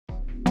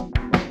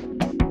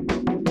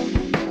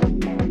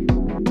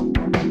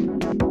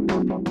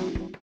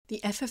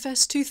The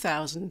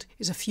FFS2000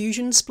 is a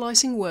fusion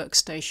splicing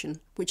workstation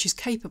which is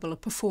capable of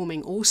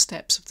performing all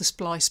steps of the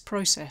splice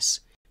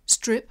process: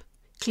 strip,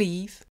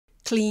 cleave,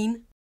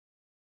 clean,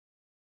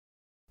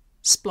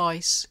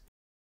 splice,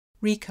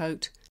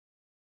 recoat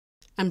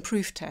and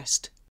proof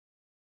test.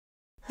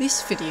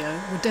 This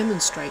video will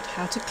demonstrate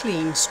how to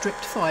clean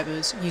stripped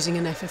fibres using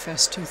an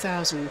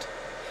FFS2000.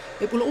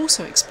 It will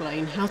also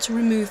explain how to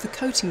remove the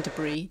coating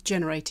debris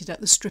generated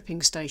at the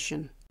stripping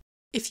station.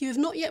 If you have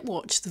not yet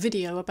watched the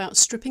video about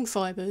stripping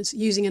fibres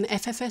using an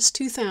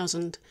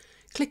FFS2000,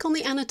 click on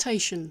the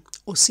annotation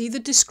or see the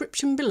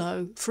description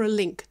below for a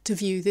link to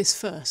view this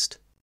first.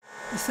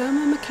 The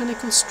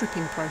thermomechanical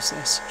stripping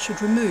process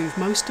should remove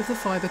most of the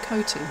fibre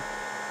coating.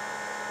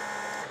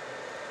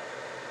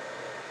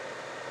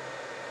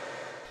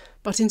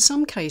 But in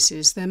some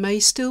cases there may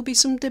still be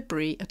some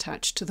debris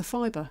attached to the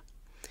fibre.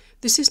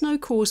 This is no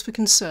cause for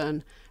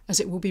concern,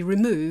 as it will be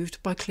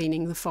removed by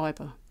cleaning the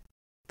fibre.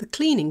 The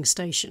cleaning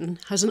station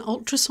has an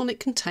ultrasonic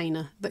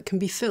container that can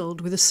be filled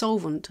with a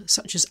solvent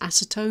such as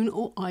acetone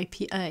or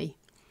IPA.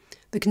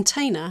 The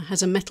container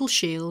has a metal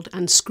shield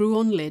and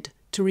screw-on lid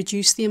to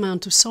reduce the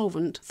amount of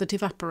solvent that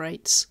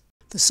evaporates.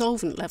 The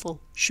solvent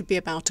level should be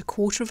about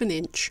 1/4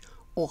 inch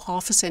or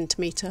 1/2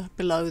 centimetre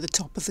below the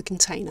top of the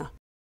container.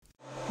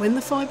 When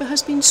the fibre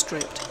has been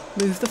stripped,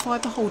 move the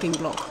fibre holding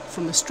block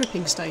from the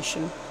stripping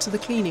station to the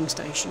cleaning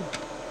station.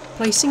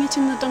 Placing it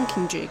in the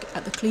dunking jig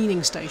at the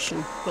cleaning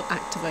station will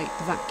activate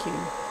the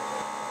vacuum.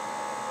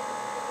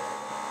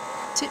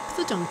 Tip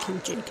the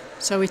dunking jig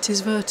so it is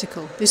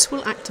vertical. This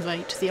will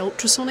activate the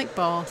ultrasonic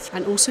bath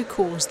and also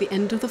cause the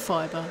end of the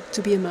fibre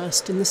to be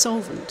immersed in the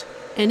solvent.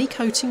 Any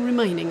coating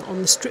remaining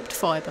on the stripped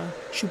fibre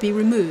should be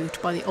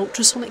removed by the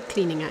ultrasonic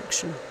cleaning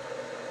action.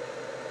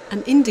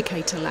 An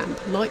indicator lamp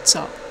lights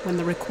up when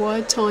the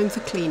required time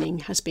for cleaning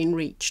has been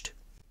reached.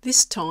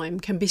 This time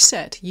can be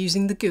set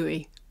using the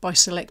GUI by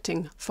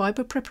selecting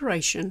Fibre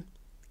Preparation,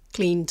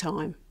 Clean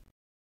Time.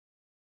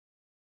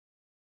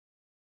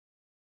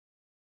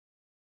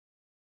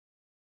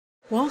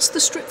 Whilst the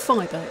stripped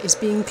fibre is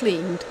being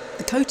cleaned,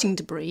 the coating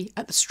debris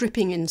at the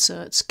stripping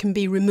inserts can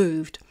be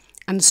removed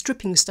and the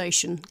stripping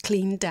station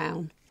cleaned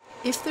down.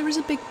 If there is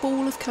a big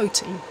ball of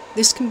coating,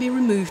 this can be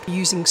removed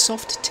using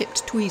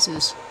soft-tipped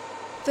tweezers.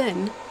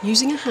 Then,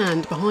 using a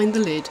hand behind the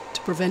lid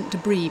to prevent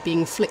debris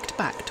being flicked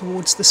back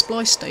towards the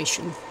splice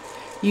station,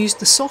 use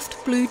the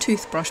soft blue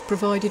toothbrush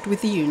provided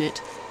with the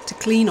unit to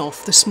clean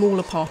off the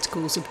smaller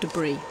particles of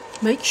debris.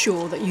 Make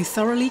sure that you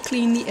thoroughly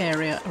clean the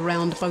area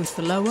around both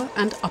the lower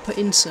and upper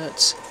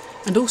inserts,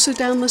 and also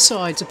down the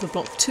sides of the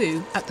block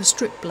 2 at the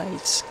strip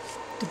blades.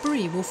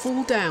 Debris will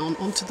fall down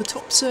onto the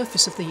top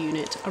surface of the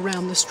unit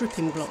around the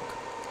stripping block,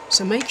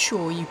 so make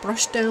sure you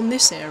brush down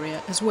this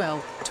area as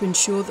well to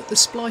ensure that the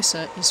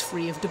splicer is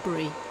free of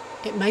debris.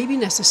 It may be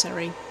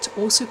necessary to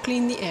also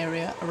clean the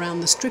area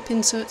around the strip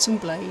inserts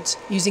and blades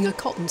using a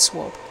cotton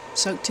swab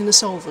soaked in a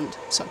solvent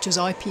such as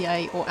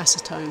IPA or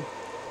acetone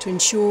to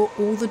ensure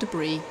all the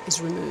debris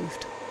is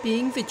removed.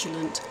 Being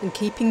vigilant and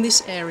keeping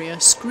this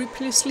area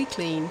scrupulously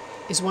clean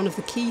is one of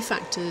the key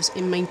factors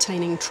in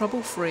maintaining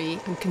trouble-free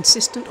and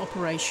consistent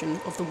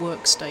operation of the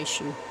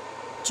workstation.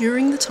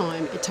 During the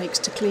time it takes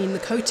to clean the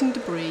coating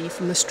debris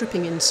from the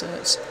stripping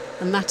inserts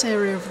and that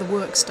area of the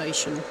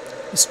workstation,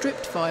 the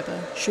stripped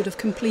fibre should have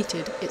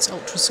completed its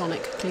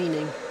ultrasonic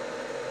cleaning.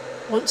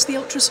 Once the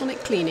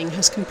ultrasonic cleaning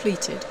has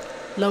completed,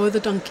 lower the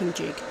dunking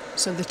jig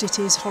so that it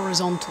is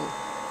horizontal.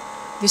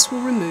 This will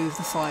remove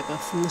the fibre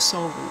from the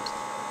solvent.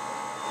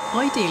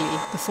 Ideally,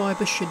 the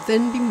fibre should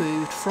then be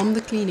moved from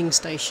the cleaning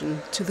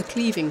station to the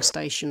cleaving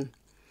station.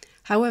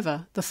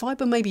 However, the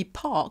fibre may be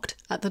parked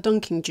at the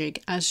dunking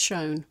jig as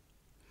shown.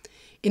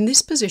 In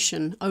this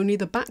position, only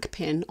the back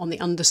pin on the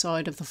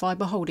underside of the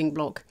fibre holding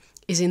block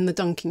is in the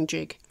dunking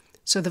jig,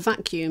 so the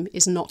vacuum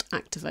is not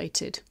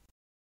activated.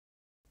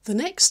 The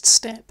next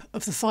step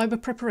of the fibre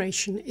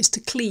preparation is to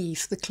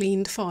cleave the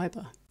cleaned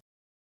fibre.